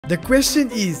The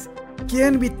question is,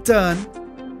 can we turn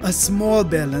a small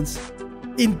balance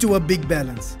into a big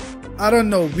balance? I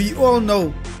don't know. We all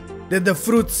know that the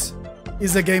fruits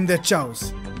is a game that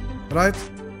chows, right?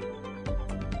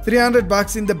 300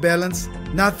 bucks in the balance,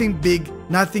 nothing big,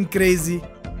 nothing crazy.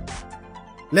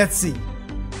 Let's see.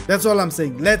 That's all I'm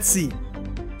saying. Let's see.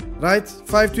 Right?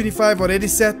 525 already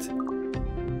set.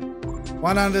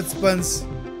 100 spins.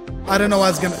 I don't know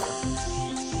what's gonna...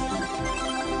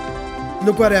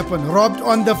 Look what happened. Robbed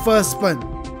on the first spin.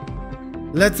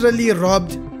 Literally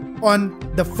robbed on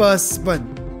the first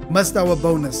spin. Missed our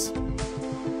bonus.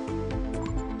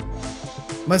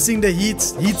 Missing the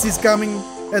heats. Heats is coming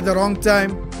at the wrong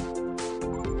time.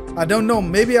 I don't know.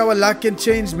 Maybe our luck can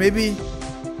change. Maybe...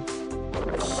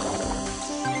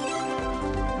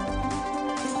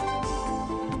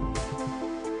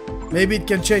 Maybe it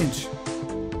can change.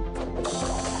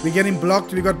 We're getting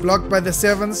blocked. We got blocked by the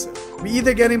sevens. We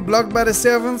either getting blocked by the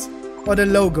sevens or the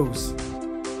logos.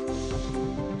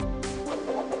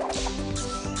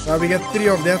 Now we get 3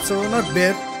 of that, so not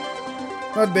bad.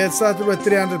 Not bad. Started with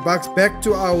 300 bucks. Back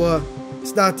to our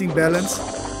starting balance.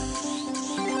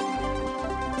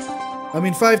 I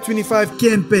mean, 525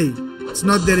 can pay. It's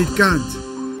not that it can't.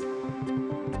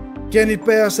 Can it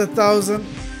pay us 1,000?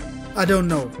 I don't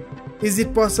know. Is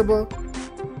it possible?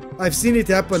 I've seen it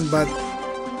happen, but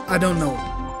I don't know.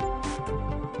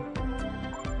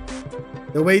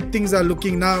 The way things are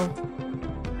looking now,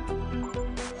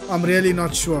 I'm really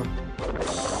not sure.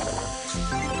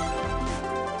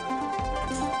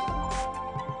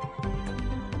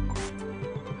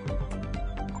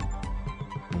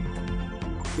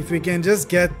 If we can just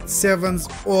get sevens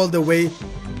all the way,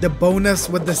 the bonus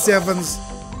with the sevens,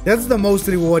 that's the most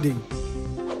rewarding.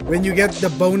 When you get the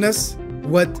bonus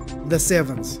with the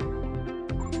sevens.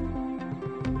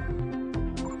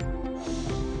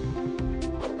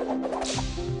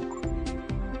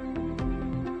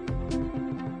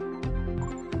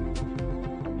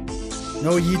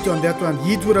 No heat on that one.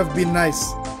 Heat would have been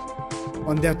nice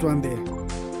on that one there.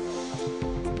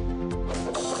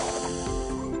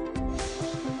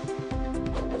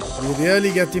 We're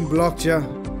really getting blocked here.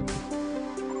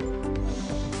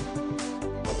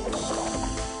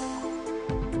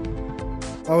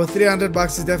 Our 300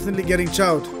 bucks is definitely getting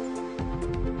chowed.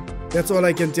 That's all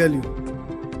I can tell you.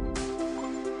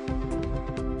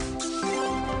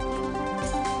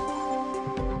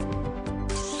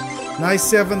 Nice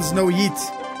sevens, no heat.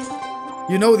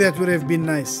 You know that would have been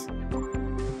nice.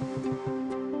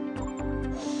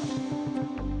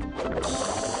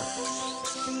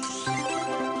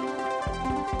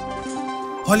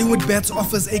 Hollywood Bets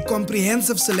offers a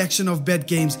comprehensive selection of bet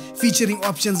games featuring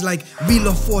options like Wheel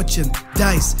of Fortune,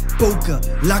 Dice, Poker,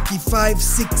 Lucky 5,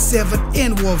 6, 7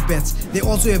 and Wolf Bets. They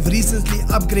also have recently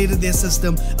upgraded their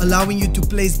system, allowing you to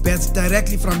place bets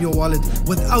directly from your wallet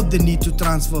without the need to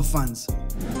transfer funds.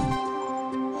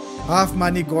 Half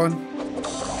money gone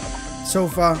so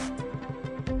far.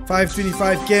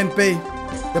 525 can pay.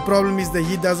 The problem is that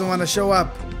he doesn't want to show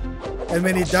up, and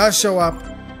when he does show up,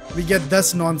 we get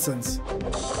this nonsense.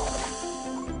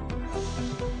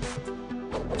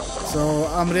 So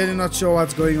I'm really not sure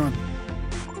what's going on.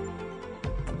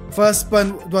 First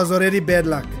spin was already bad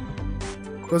luck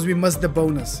because we missed the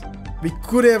bonus. We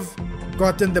could have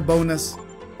gotten the bonus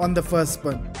on the first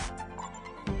spin.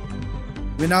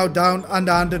 We're now down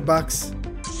under 100 bucks.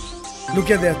 Look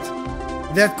at that.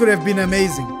 That could have been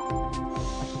amazing.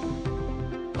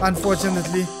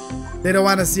 Unfortunately, they don't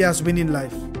want to see us win in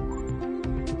life.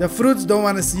 The fruits don't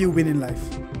want to see you win in life.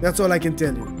 That's all I can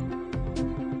tell you.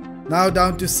 Now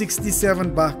down to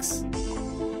 67 bucks.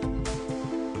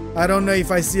 I don't know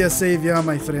if I see a savior,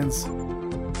 my friends.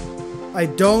 I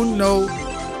don't know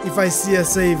if I see a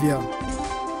savior.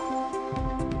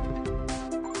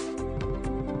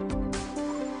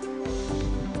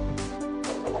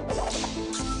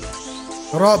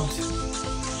 Robbed.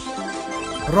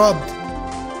 Robbed.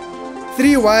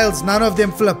 3 wilds, none of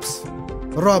them flips.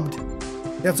 Robbed.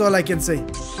 That's all I can say.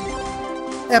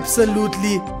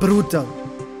 Absolutely brutal.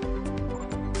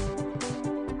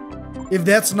 If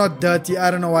that's not dirty, I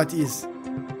don't know what is.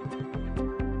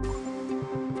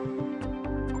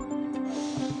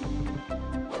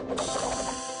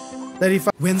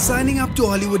 When signing up to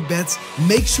Hollywood Bets,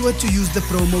 make sure to use the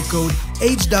promo code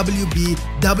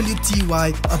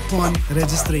HWBWTY upon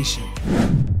registration.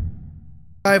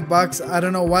 $5, I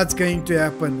don't know what's going to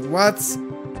happen. What's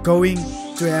going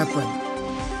to happen?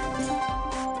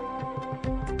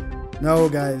 No,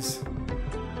 guys.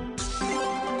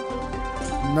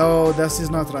 No, this is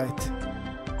not right.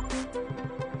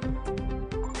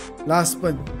 Last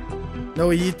spin.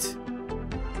 No heat.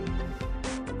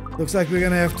 Looks like we're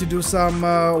gonna have to do some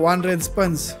 1 rand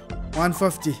spins.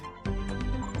 150.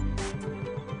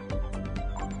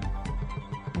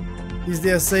 Is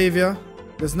there a save here?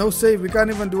 There's no save. We can't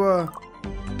even do a...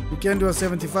 We can't do a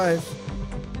 75.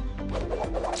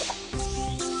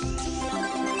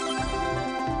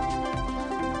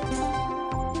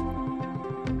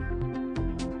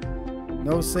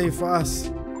 No save for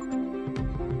us.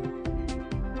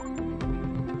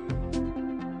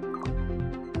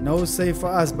 No save for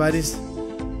us, buddies.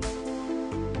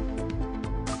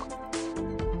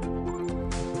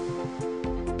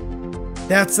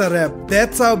 That's a wrap.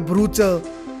 That's how brutal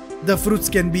the fruits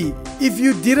can be. If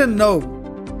you didn't know,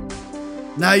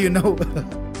 now you know.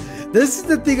 This is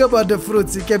the thing about the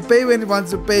fruits. You can pay when it wants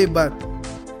to pay, but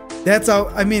that's how,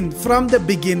 I mean, from the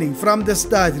beginning, from the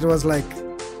start, it was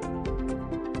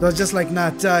just like,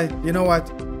 nah, Chai, you know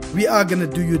what? We are gonna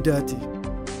do you dirty.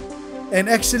 And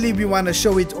actually, we want to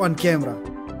show it on camera.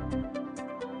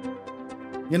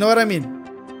 You know what I mean?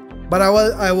 But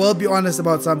I will be honest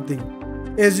about something.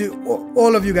 As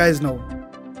all of you guys know,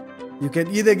 you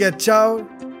can either get chow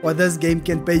or this game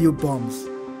can pay you bombs.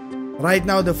 Right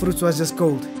now, the fruits was just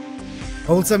cold.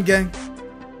 Wholesome gang,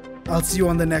 I'll see you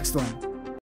on the next one.